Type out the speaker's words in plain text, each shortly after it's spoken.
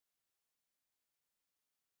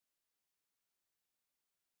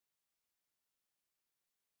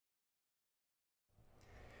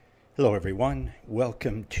Hello everyone,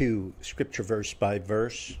 welcome to Scripture Verse by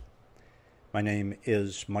Verse. My name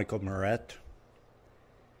is Michael Moret.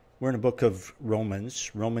 We're in the book of Romans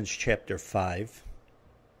chapter 5.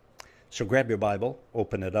 So grab your Bible,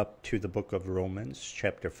 open it up to the book of Romans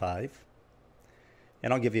chapter 5.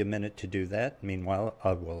 And I'll give you a minute to do that. Meanwhile,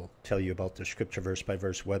 I will tell you about the Scripture Verse by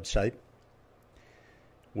Verse website,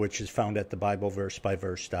 which is found at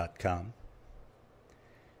thebibleversebyverse.com.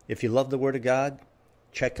 If you love the Word of God,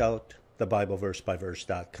 check out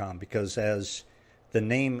thebibleversebyverse.com, because as the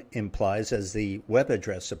name implies, as the web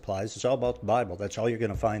address implies, it's all about the Bible. That's all you're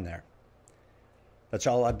going to find there. That's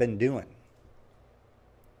all I've been doing,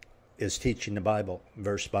 is teaching the Bible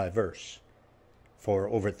verse by verse for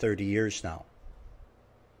over 30 years now.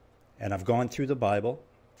 And I've gone through the Bible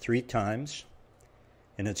 3 times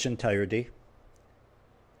in its entirety,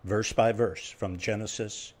 verse by verse, from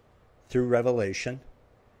Genesis through Revelation.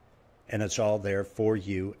 And it's all there for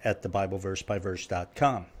you at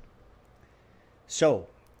thebibleversebyverse.com. So,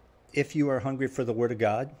 if you are hungry for the Word of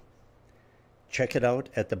God, check it out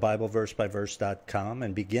at thebibleversebyverse.com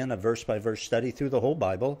and begin a verse-by-verse study through the whole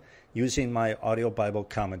Bible using my audio Bible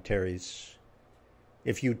commentaries.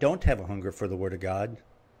 If you don't have a hunger for the Word of God,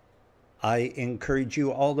 I encourage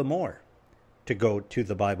you all the more to go to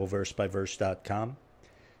thebibleversebyverse.com,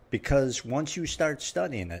 because once you start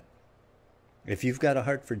studying it, if you've got a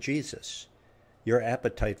heart for Jesus, your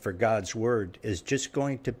appetite for God's Word is just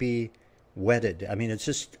going to be whetted. I mean, it's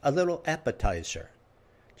just a little appetizer.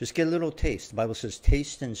 Just get a little taste. The Bible says,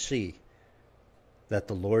 taste and see that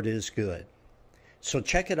the Lord is good. So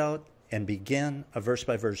check it out and begin a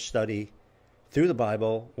verse-by-verse study through the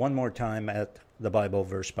Bible one more time at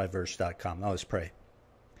thebibleversebyverse.com. Now let's pray.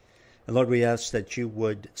 And Lord, we ask that you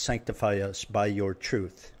would sanctify us by your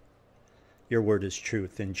truth. Your word is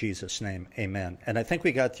truth. In Jesus' name, amen. And I think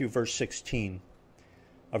we got through verse 16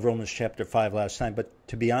 of Romans chapter 5 last time, but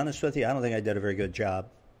to be honest with you, I don't think I did a very good job.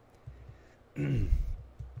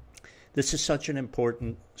 This is such an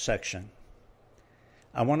important section.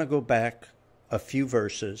 I want to go back a few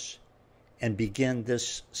verses and begin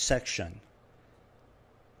this section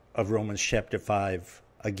of Romans chapter 5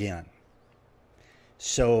 again.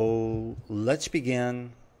 So let's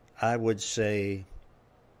begin, I would say,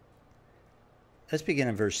 let's begin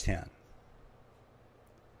in verse 10.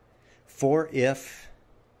 For if,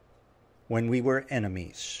 when we were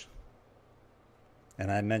enemies,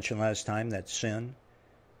 and I mentioned last time that sin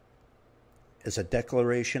is a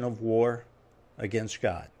declaration of war against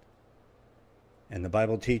God. And the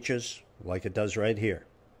Bible teaches, like it does right here,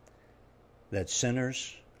 that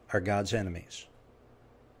sinners are God's enemies.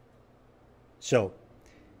 So,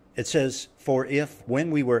 it says, for if,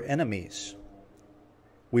 when we were enemies,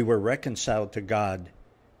 we were reconciled to God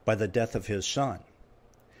by the death of his Son,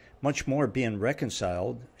 much more being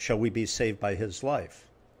reconciled shall we be saved by his life.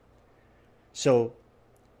 So,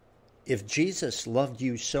 if Jesus loved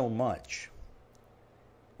you so much,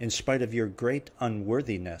 in spite of your great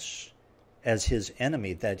unworthiness as his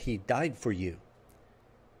enemy, that he died for you,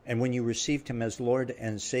 and when you received him as Lord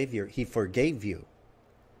and Savior, he forgave you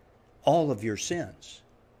all of your sins.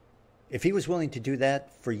 If he was willing to do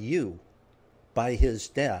that for you by his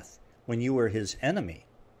death when you were his enemy,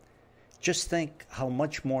 just think how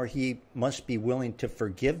much more he must be willing to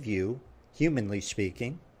forgive you, humanly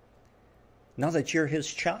speaking, now that you're his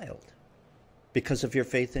child because of your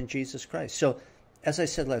faith in Jesus Christ. So, as I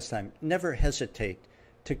said last time, never hesitate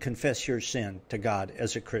to confess your sin to God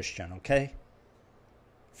as a Christian, okay?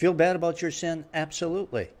 Feel bad about your sin?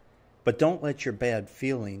 Absolutely. But don't let your bad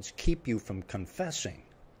feelings keep you from confessing.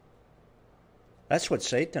 That's what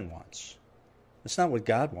Satan wants. That's not what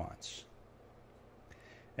God wants.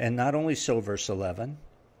 And not only so, verse 11,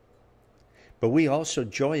 but we also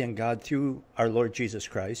joy in God through our Lord Jesus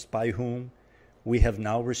Christ, by whom we have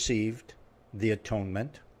now received the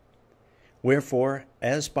atonement. Wherefore,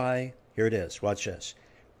 as by, here it is, watch this.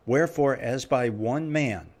 Wherefore, as by one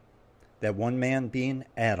man, that one man being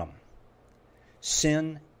Adam,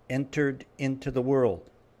 sin entered into the world,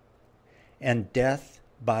 and death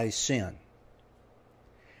by sin.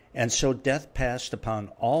 And so death passed upon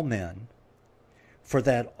all men, for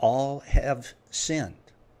that all have sinned.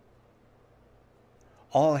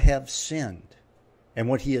 All have sinned. And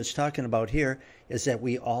what he is talking about here is that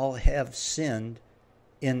we all have sinned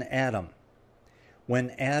in Adam. When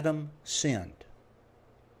Adam sinned,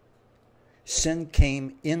 sin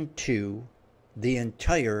came into the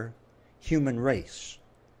entire human race,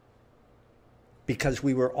 because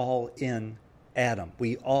we were all in Adam.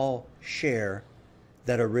 We all share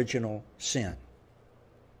that original sin.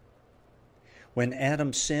 When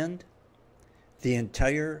Adam sinned, the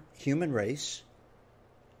entire human race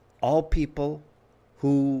all people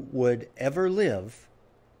who would ever live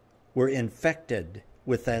were infected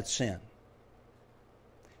with that sin.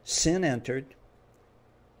 Sin entered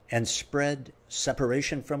and spread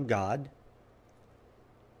separation from God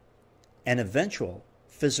and eventual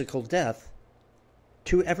physical death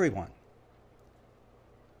to everyone.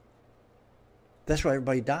 That's why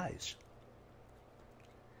everybody dies.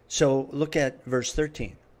 So look at verse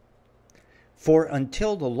 13. For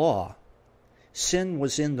until the law, sin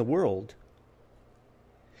was in the world,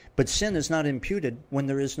 but sin is not imputed when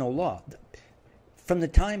there is no law. From the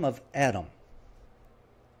time of Adam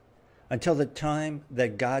until the time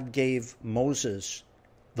that God gave Moses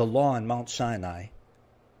the law on Mount Sinai,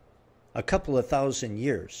 a couple of thousand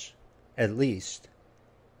years at least,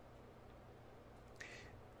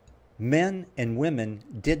 men and women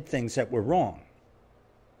did things that were wrong.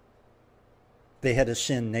 They had a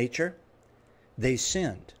sin nature. They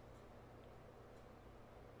sinned.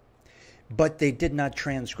 But they did not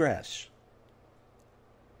transgress.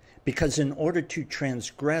 Because in order to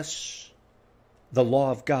transgress the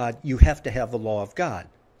law of God, you have to have the law of God.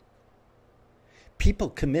 People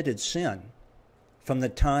committed sin from the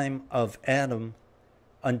time of Adam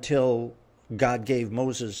until God gave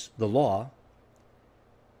Moses the law.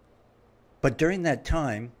 But during that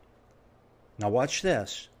time, now watch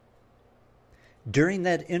this, during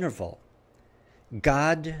that interval,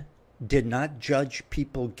 God did not judge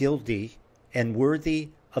people guilty and worthy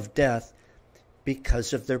of death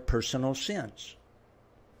because of their personal sins.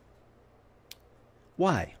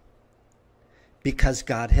 Why? Because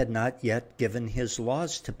God had not yet given his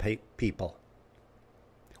laws to people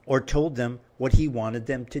or told them what he wanted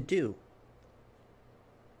them to do.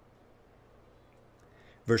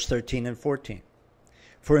 Verse 13 and 14.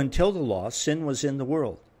 For until the law, sin was in the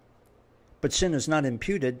world, but sin is not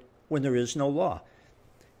imputed when there is no law.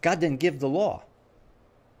 God didn't give the law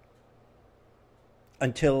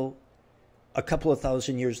until a couple of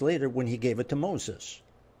thousand years later when he gave it to Moses.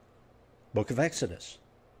 Book of Exodus.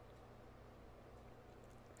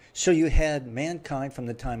 So you had mankind from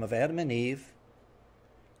the time of Adam and Eve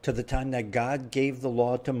to the time that God gave the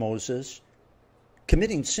law to Moses,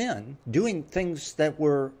 committing sin, doing things that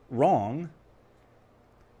were wrong,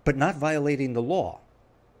 but not violating the law.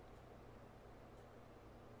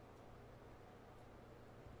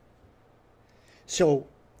 So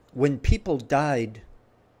when people died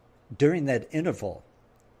during that interval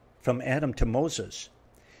from Adam to Moses,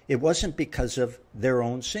 it wasn't because of their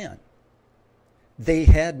own sin. They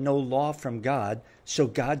had no law from God, so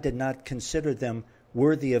God did not consider them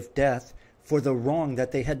worthy of death for the wrong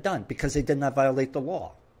that they had done, because they did not violate the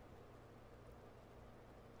law.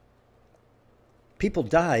 People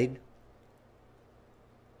died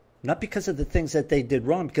not because of the things that they did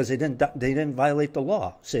wrong, because they didn't violate the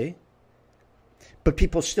law, see? But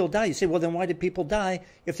people still die. You say, well, then why did people die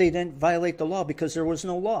if they didn't violate the law? Because there was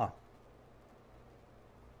no law.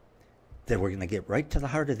 Then we're going to get right to the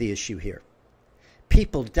heart of the issue here.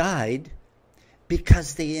 People died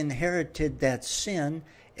because they inherited that sin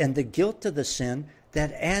and the guilt of the sin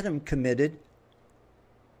that Adam committed,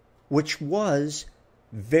 which was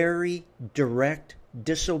very direct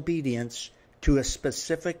disobedience to a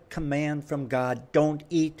specific command from God. Don't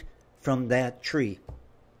eat from that tree.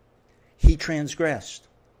 He transgressed.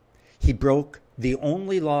 He broke the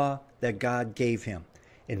only law that God gave him.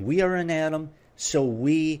 And we are in Adam, so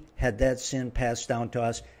we had that sin passed down to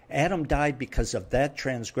us. Adam died because of that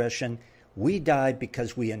transgression. We died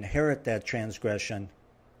because we inherit that transgression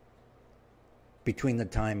between the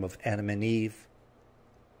time of Adam and Eve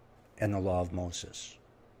and the law of Moses.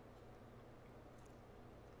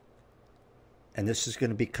 And this is going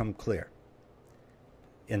to become clear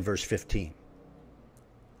in verse 15.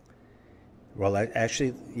 Well,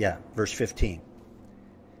 verse 15.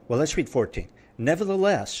 Well, let's read 14.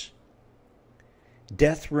 Nevertheless,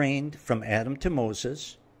 death reigned from Adam to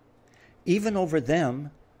Moses, even over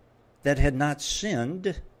them that had not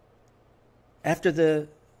sinned, after the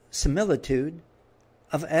similitude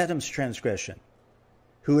of Adam's transgression,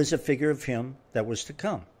 who is a figure of him that was to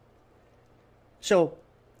come. So,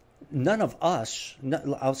 none of us,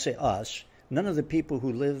 I'll say us, none of the people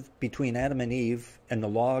who lived between Adam and Eve and the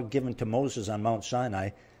law given to Moses on Mount Sinai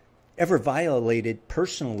ever violated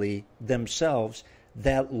personally themselves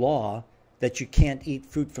that law that you can't eat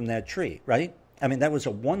fruit from that tree, right? I mean, that was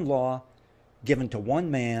a one law given to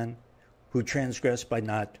one man who transgressed by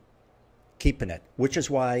not keeping it, which is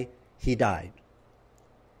why he died.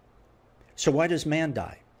 So why does man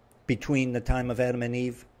die between the time of Adam and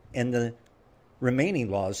Eve and the remaining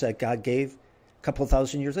laws that God gave a couple of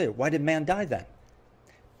thousand years later? Why did man die then?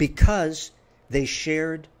 Because they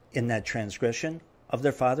shared in that transgression of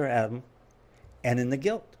their father Adam and in the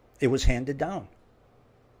guilt. It was handed down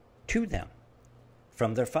to them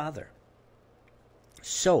from their father.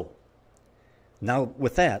 So, now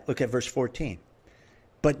with that, look at verse 14.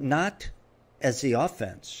 But not as the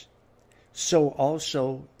offense, so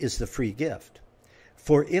also is the free gift.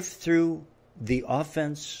 For if through the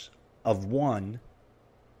offense of one,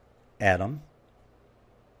 Adam,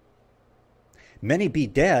 many be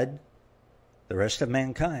dead, the rest of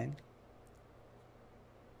mankind,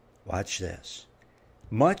 watch this,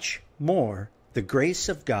 much more the grace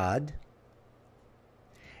of God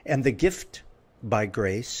and the gift by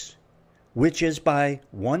grace, which is by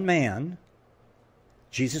one man,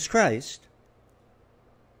 Jesus Christ,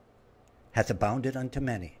 hath abounded unto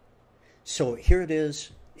many. So here it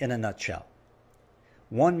is in a nutshell.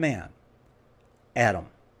 One man, Adam,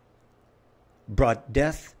 brought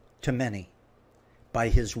death to many by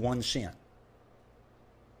his one sin.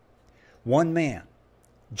 One man,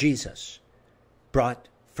 Jesus, brought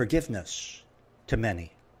forgiveness to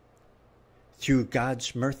many through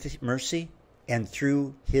God's mercy and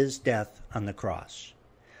through his death on the cross.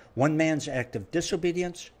 One man's act of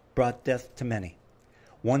disobedience brought death to many.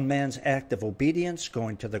 One man's act of obedience,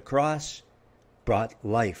 going to the cross, brought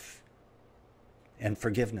life and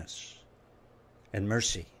forgiveness and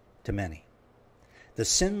mercy to many. The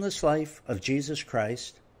sinless life of Jesus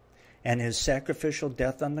Christ and his sacrificial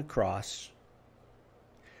death on the cross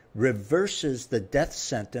reverses the death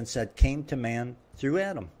sentence that came to man through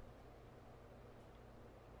Adam.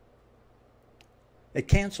 It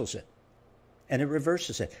cancels it, and it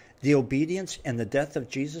reverses it. The obedience and the death of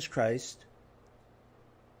Jesus Christ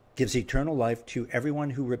gives eternal life to everyone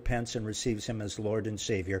who repents and receives him as Lord and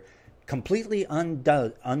Savior, completely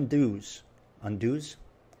undoes,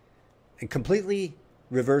 and completely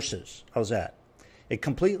reverses. How's that? It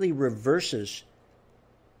completely reverses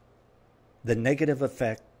the negative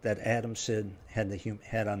effect that Adam's sin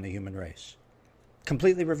had on the human race.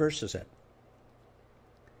 Completely reverses it.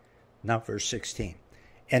 Now verse 16.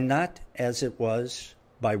 And not as it was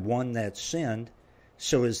by one that sinned,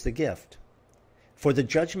 so is the gift. For the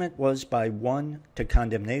judgment was by one to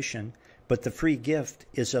condemnation, but the free gift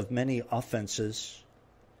is of many offenses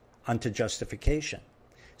unto justification.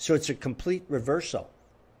 So it's a complete reversal.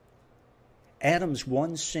 Adam's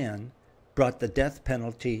one sin brought the death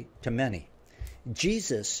penalty to many.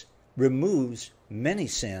 Jesus removes many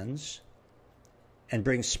sins and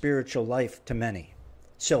brings spiritual life to many.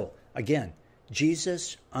 So, again,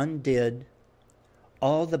 Jesus undid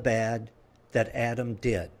all the bad that Adam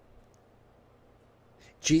did.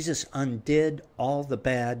 Jesus undid all the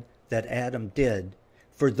bad that Adam did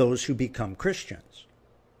for those who become Christians.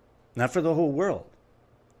 Not for the whole world.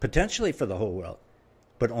 Potentially for the whole world.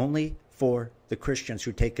 But only for the Christians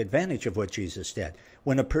who take advantage of what Jesus did.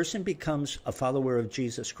 When a person becomes a follower of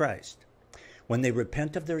Jesus Christ, when they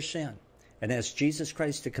repent of their sin and ask Jesus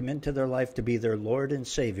Christ to come into their life to be their Lord and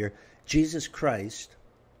Savior, Jesus Christ,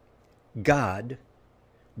 God,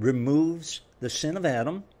 removes the sin of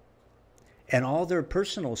Adam and all their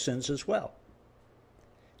personal sins as well.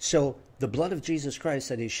 So the blood of Jesus Christ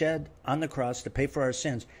that he shed on the cross to pay for our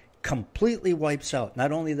sins completely wipes out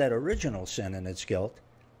not only that original sin and its guilt,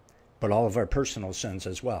 but all of our personal sins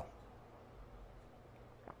as well.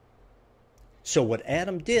 So what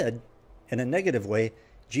Adam did in a negative way,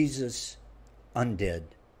 Jesus undid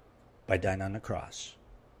by dying on the cross.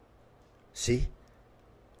 See?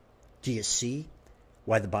 Do you see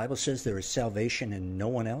why the Bible says there is salvation in no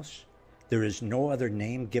one else? There is no other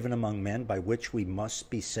name given among men by which we must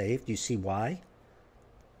be saved. Do you see why?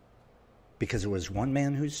 Because it was one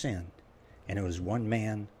man who sinned, and it was one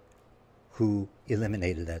man who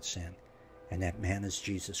eliminated that sin, and that man is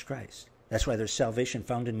Jesus Christ. That's why there's salvation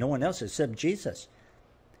found in no one else except Jesus.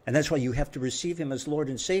 And that's why you have to receive him as Lord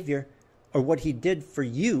and Savior, or what he did for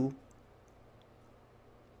you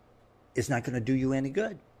is not going to do you any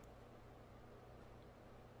good.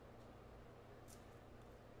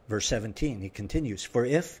 Verse 17, he continues, for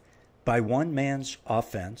if by one man's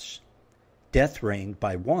offense death reigned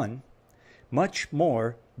by one, much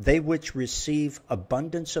more they which receive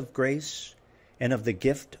abundance of grace and of the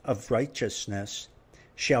gift of righteousness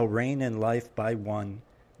shall reign in life by one,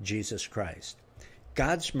 Jesus Christ.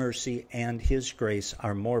 God's mercy and his grace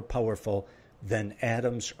are more powerful than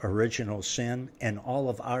Adam's original sin and all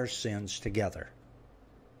of our sins together.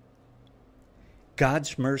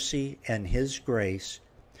 God's mercy and his grace,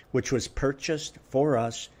 which was purchased for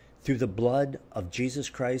us through the blood of Jesus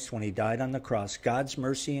Christ when he died on the cross, God's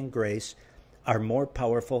mercy and grace are more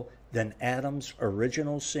powerful than Adam's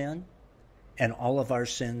original sin and all of our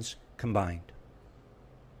sins combined.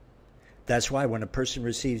 That's why when a person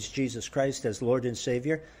receives Jesus Christ as Lord and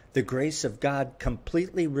Savior, the grace of God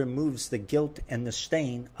completely removes the guilt and the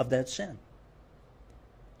stain of that sin.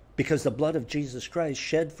 Because the blood of Jesus Christ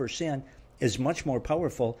shed for sin is much more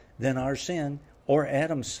powerful than our sin or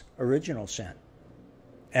Adam's original sin.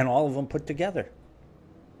 And all of them put together.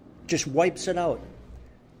 Just wipes it out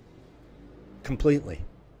completely.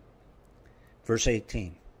 Verse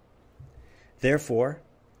 18. Therefore,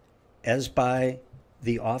 as by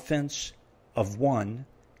the offense of one,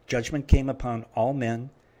 judgment came upon all men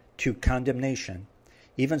to condemnation,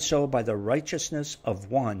 even so by the righteousness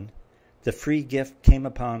of one, the free gift came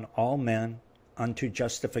upon all men unto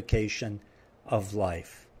justification of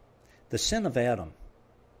life. The sin of Adam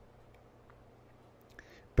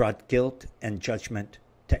brought guilt and judgment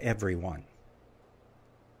to everyone.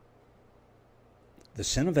 The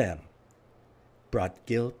sin of Adam brought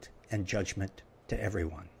guilt and judgment to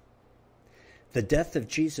everyone. The death of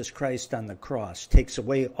Jesus Christ on the cross takes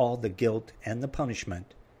away all the guilt and the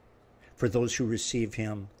punishment for those who receive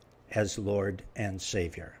him as Lord and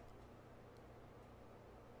Savior.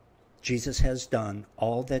 Jesus has done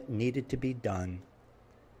all that needed to be done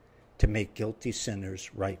to make guilty sinners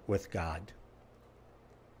right with God.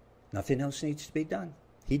 Nothing else needs to be done.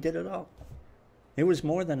 He did it all. It was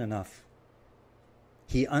more than enough.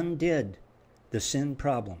 He undid the sin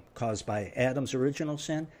problem caused by Adam's original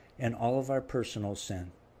sin and all of our personal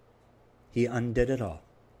sin. He undid it all.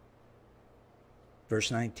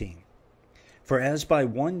 Verse 19. For as by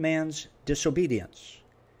one man's disobedience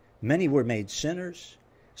many were made sinners,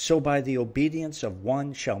 so by the obedience of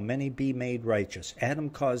one shall many be made righteous. Adam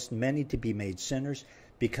caused many to be made sinners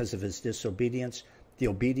because of his disobedience. The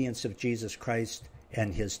obedience of Jesus Christ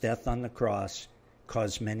and his death on the cross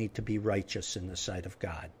caused many to be righteous in the sight of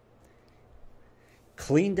God.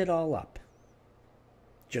 Cleaned it all up.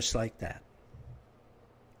 Just like that.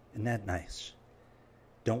 Isn't that nice?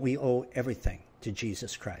 Don't we owe everything to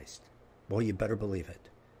Jesus Christ? Well, you better believe it.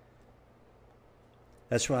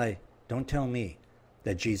 That's why don't tell me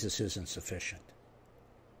that Jesus isn't sufficient.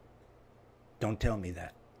 Don't tell me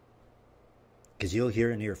that. Because you'll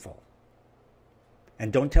hear an earful.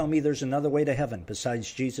 And don't tell me there's another way to heaven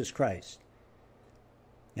besides Jesus Christ.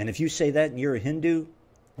 And if you say that and you're a Hindu,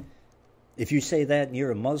 if you say that and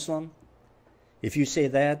you're a Muslim, if you say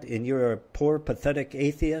that and you're a poor, pathetic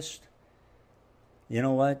atheist, you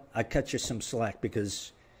know what? I cut you some slack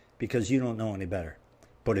because you don't know any better.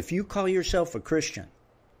 But if you call yourself a Christian,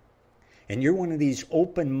 and you're one of these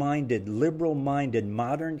open-minded, liberal-minded,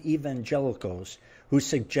 modern evangelicals who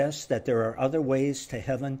suggest that there are other ways to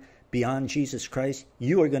heaven beyond Jesus Christ,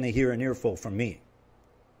 you are going to hear an earful from me.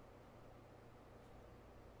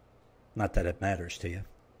 Not that it matters to you. You're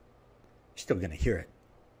still going to hear it.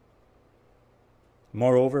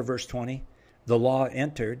 Moreover, verse 20, the law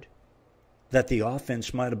entered that the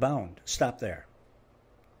offense might abound. Stop there.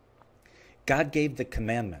 God gave the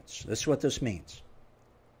commandments. This is what this means.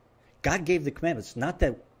 God gave the commandments, not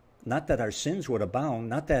that our sins would abound,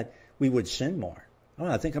 not that we would sin more. Oh,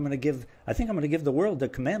 I think I'm going to give the world the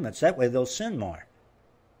commandments. That way they'll sin more.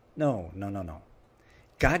 No.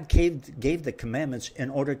 God gave the commandments in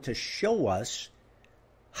order to show us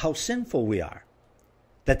how sinful we are,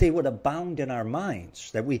 that they would abound in our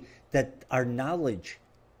minds, that our knowledge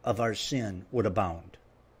of our sin would abound.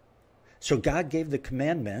 So God gave the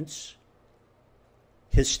commandments,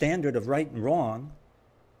 his standard of right and wrong,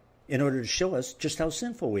 in order to show us just how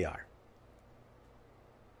sinful we are.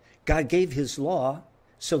 God gave his law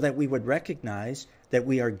so that we would recognize that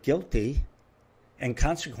we are guilty and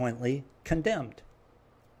consequently condemned.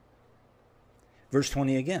 Verse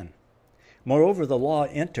 20 again. Moreover, the law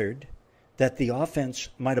entered that the offense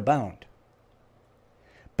might abound.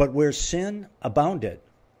 But where sin abounded,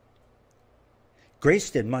 grace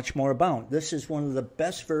did much more abound. This is one of the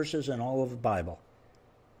best verses in all of the Bible.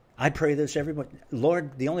 I pray this everybody.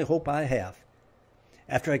 Lord, the only hope I have,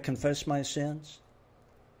 after I confess my sins,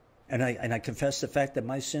 and I confess the fact that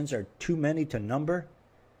my sins are too many to number,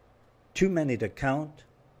 too many to count,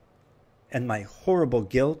 and my horrible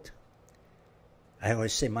guilt, I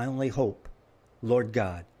always say my only hope, Lord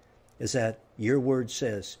God, is that your word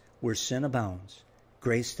says, where sin abounds,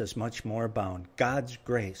 grace does much more abound. God's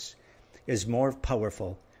grace is more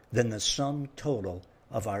powerful than the sum total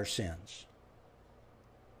of our sins.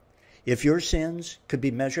 If your sins could be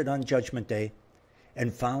measured on Judgment Day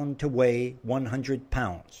and found to weigh 100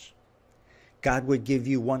 pounds, God would give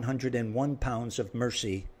you 101 pounds of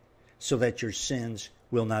mercy so that your sins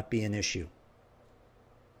will not be an issue.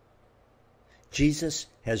 Jesus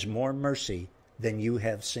has more mercy than you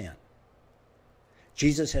have sin.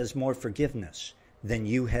 Jesus has more forgiveness than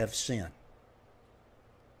you have sin.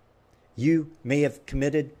 You may have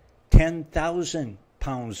committed 10,000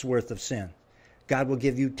 pounds worth of sin. God will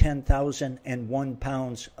give you 10,001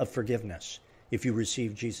 pounds of forgiveness if you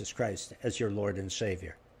receive Jesus Christ as your Lord and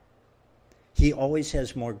Savior. He always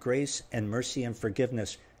has more grace and mercy and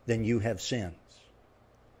forgiveness than you have sins.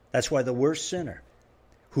 That's why the worst sinner,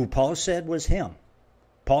 who Paul said was him,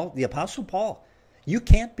 Paul, the Apostle Paul, you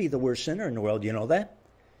can't be the worst sinner in the world, you know that?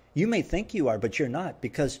 You may think you are, but you're not,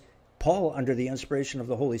 because Paul, under the inspiration of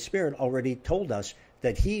the Holy Spirit, already told us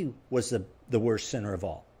that he was the worst sinner of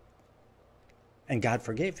all. And God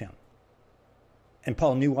forgave him. And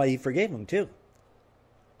Paul knew why he forgave him, too.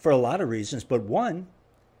 For a lot of reasons, but one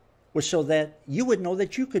was so that you would know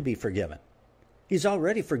that you could be forgiven. He's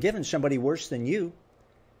already forgiven somebody worse than you.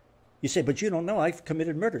 You say, but you don't know, I've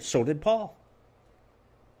committed murder. So did Paul.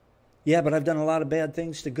 Yeah, but I've done a lot of bad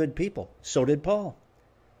things to good people. So did Paul.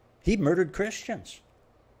 He murdered Christians.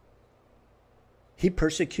 He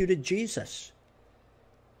persecuted Jesus.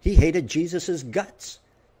 He hated Jesus' guts.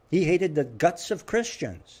 He hated the guts of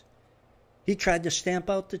Christians. He tried to stamp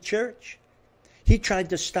out the church. He tried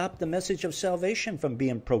to stop the message of salvation from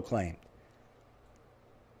being proclaimed.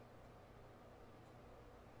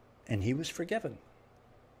 And he was forgiven.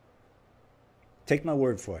 Take my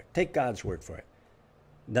word for it. Take God's word for it.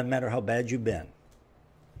 Doesn't matter how bad you've been.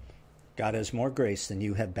 God has more grace than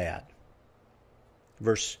you have bad.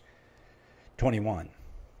 Verse 21.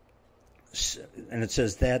 And it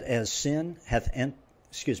says, that as sin hath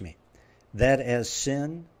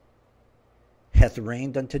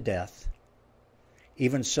reigned unto death,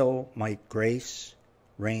 even so might grace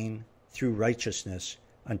reign through righteousness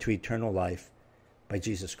unto eternal life by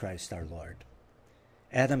Jesus Christ our Lord.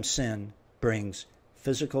 Adam's sin brings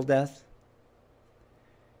physical death,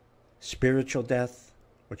 spiritual death,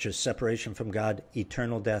 which is separation from God,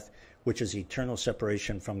 eternal death, which is eternal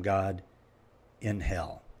separation from God in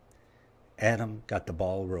hell. Adam got the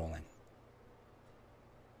ball rolling.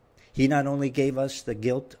 He not only gave us the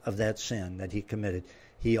guilt of that sin that he committed,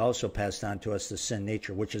 he also passed on to us the sin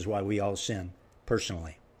nature, which is why we all sin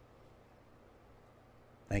personally.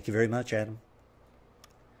 Thank you very much, Adam.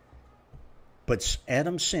 But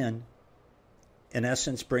Adam's sin, in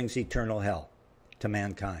essence, brings eternal hell to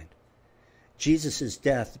mankind. Jesus'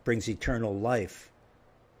 death brings eternal life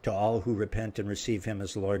to all who repent and receive him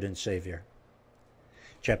as Lord and Savior.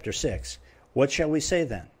 Chapter 6. What shall we say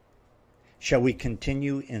then? Shall we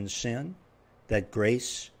continue in sin that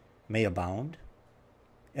grace may abound?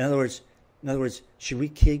 In other words, should we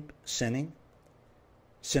keep sinning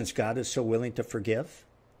since God is so willing to forgive?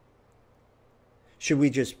 Should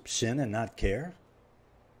we just sin and not care?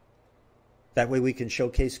 That way we can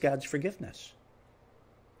showcase God's forgiveness.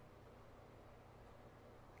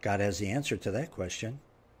 God has the answer to that question.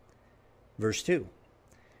 Verse 2.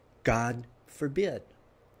 God forbid.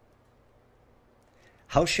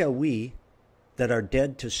 How shall we that are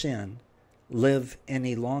dead to sin live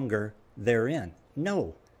any longer therein?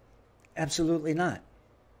 No, absolutely not.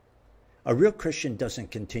 A real Christian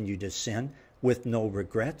doesn't continue to sin with no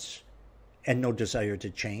regrets and no desire to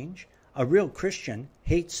change. A real Christian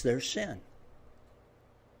hates their sin.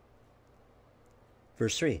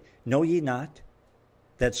 Verse 3, know ye not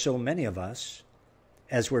that so many of us,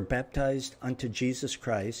 as were baptized unto Jesus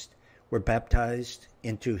Christ, were baptized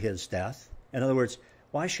into his death? In other words,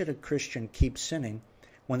 why should a Christian keep sinning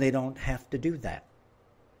when they don't have to do that?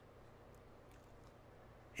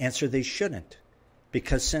 Answer, they shouldn't.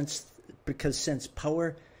 Because since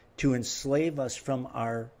power to enslave us from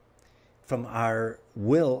our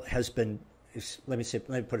will has been, let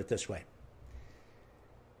me put it this way.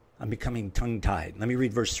 I'm becoming tongue-tied. Let me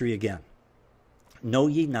read verse 3 again. Know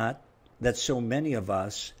ye not that so many of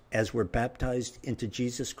us, as were baptized into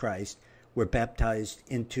Jesus Christ, were baptized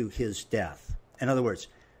into his death? In other words,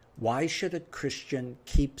 why should a Christian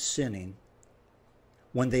keep sinning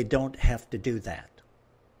when they don't have to do that?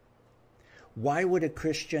 Why would a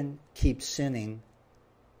Christian keep sinning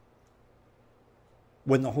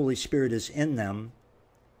when the Holy Spirit is in them?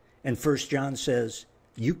 And 1 John says,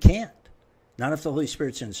 you can't. Not if the Holy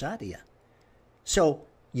Spirit's inside of you. So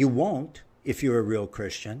you won't if you're a real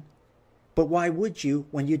Christian. But why would you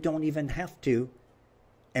when you don't even have to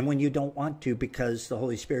and when you don't want to because the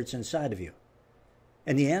Holy Spirit's inside of you?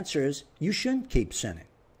 And the answer is, you shouldn't keep sinning.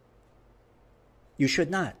 You should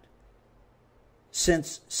not.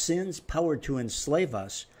 Since sin's power to enslave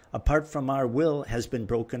us, apart from our will, has been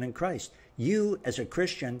broken in Christ. You, as a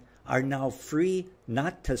Christian, are now free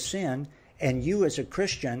not to sin, and you, as a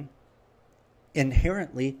Christian,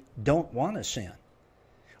 inherently don't want to sin.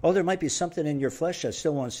 Oh, there might be something in your flesh that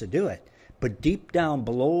still wants to do it, but deep down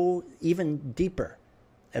below, even deeper,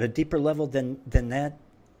 at a deeper level than that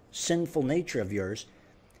sinful nature of yours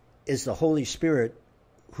is the Holy Spirit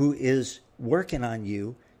who is working on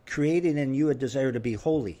you, creating in you a desire to be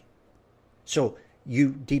holy. So you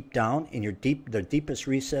deep down in the deepest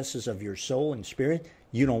recesses of your soul and spirit,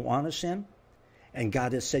 you don't want to sin, and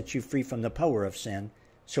God has set you free from the power of sin.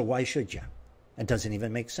 So why should you? It doesn't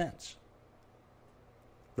even make sense.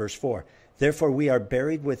 Verse 4, therefore we are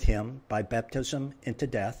buried with him by baptism into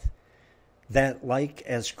death, that like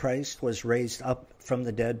as Christ was raised up from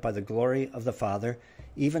the dead by the glory of the Father,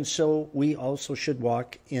 even so we also should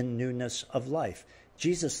walk in newness of life.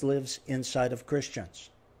 Jesus lives inside of Christians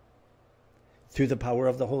through the power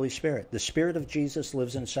of the Holy Spirit. The Spirit of Jesus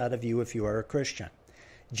lives inside of you if you are a Christian.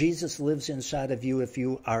 Jesus lives inside of you if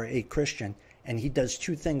you are a Christian, and he does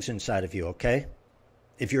two things inside of you, okay?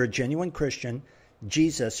 If you're a genuine Christian,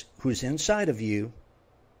 Jesus, who's inside of you,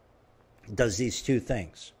 does these two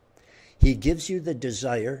things. He gives you the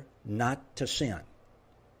desire not to sin.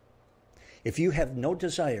 If you have no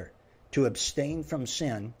desire to abstain from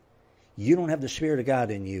sin, you don't have the Spirit of God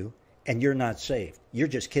in you, and you're not saved. You're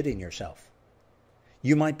just kidding yourself.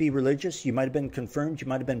 You might be religious, you might have been confirmed, you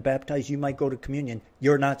might have been baptized, you might go to communion.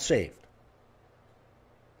 You're not saved.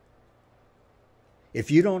 If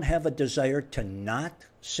you don't have a desire to not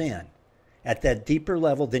sin at that deeper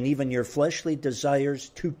level than even your fleshly desires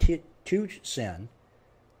to sin,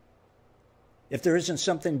 if there isn't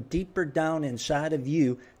something deeper down inside of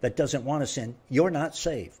you that doesn't want to sin, you're not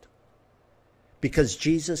saved. Because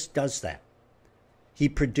Jesus does that. He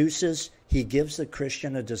gives the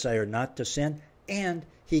Christian a desire not to sin, and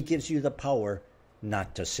he gives you the power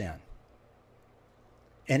not to sin.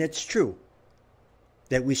 And it's true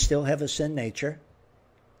that we still have a sin nature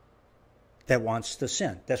that wants to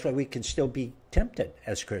sin. That's why we can still be tempted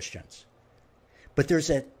as Christians. But there's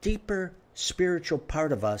that deeper spiritual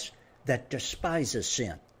part of us that despises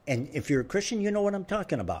sin. And if you're a Christian, you know what I'm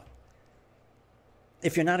talking about.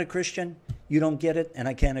 If you're not a Christian, you don't get it, and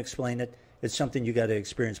I can't explain it. It's something you got to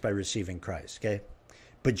experience by receiving Christ, okay?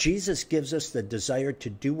 But Jesus gives us the desire to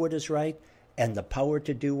do what is right and the power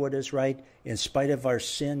to do what is right in spite of our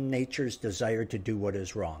sin nature's desire to do what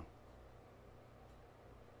is wrong.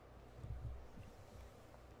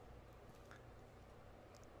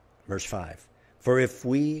 Verse 5, for if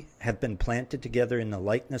we have been planted together in the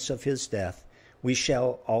likeness of his death, we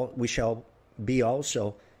shall be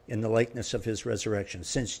also in the likeness of his resurrection.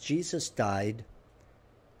 Since Jesus died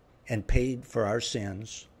and paid for our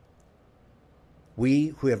sins, we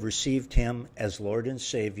who have received him as Lord and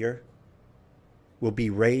Savior will be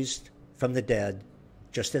raised from the dead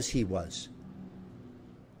just as he was,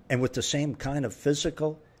 and with the same kind of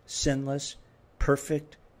physical, sinless,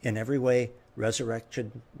 perfect in every way,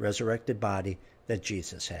 resurrected body that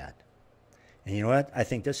Jesus had. And you know what? I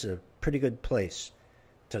think this is a pretty good place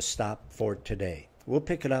to stop for today. We'll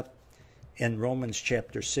pick it up in Romans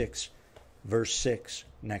chapter 6, verse 6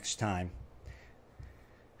 next time.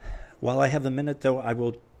 While I have a minute, though, I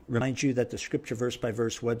will remind you that the Scripture Verse by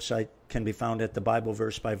Verse website can be found at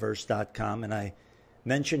thebibleversebyverse.com, and I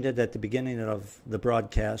mentioned it at the beginning of the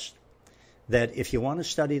broadcast that if you want to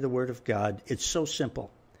study the Word of God, it's so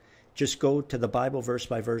simple. Just go to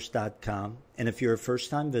thebibleversebyverse.com, and if you're a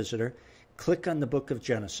first-time visitor, click on the book of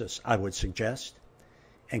Genesis, I would suggest,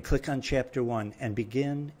 and click on chapter 1 and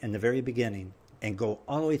begin in the very beginning and go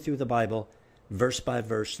all the way through the Bible, verse by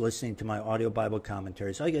verse, listening to my audio Bible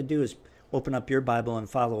commentaries. All you got to do is open up your Bible and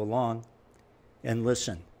follow along and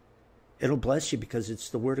listen. It'll bless you because it's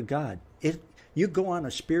the Word of God. You go on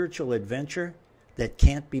a spiritual adventure that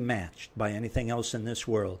can't be matched by anything else in this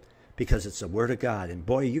world because it's the Word of God. And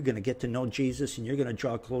boy, you're going to get to know Jesus and you're going to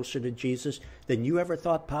draw closer to Jesus than you ever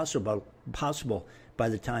thought possible by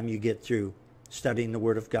the time you get through studying the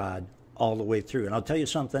Word of God all the way through. And I'll tell you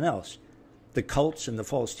something else. The cults and the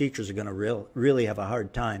false teachers are going to really have a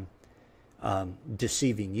hard time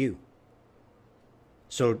deceiving you.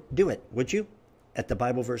 So do it, would you? At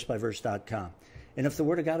thebibleversebyverse.com. And if the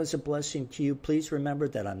Word of God is a blessing to you, please remember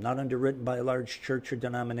that I'm not underwritten by a large church or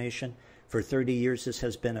denomination. For 30 years, this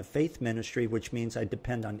has been a faith ministry, which means I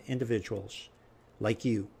depend on individuals like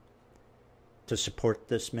you to support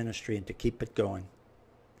this ministry and to keep it going.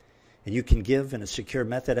 And you can give in a secure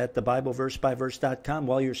method at thebibleversebyverse.com.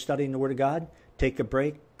 While you're studying the Word of God, take a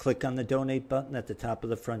break, click on the donate button at the top of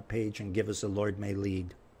the front page and give as the Lord may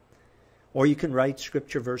lead. Or you can write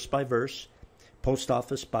Scripture verse by verse, Post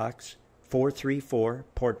Office Box 434,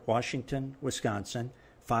 Port Washington, Wisconsin,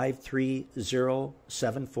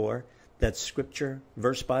 53074. That's Scripture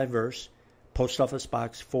verse by verse, Post Office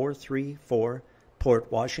Box 434, Port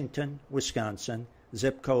Washington, Wisconsin,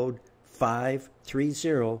 zip code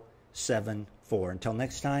 53074. Until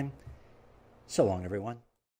next time, so long, everyone.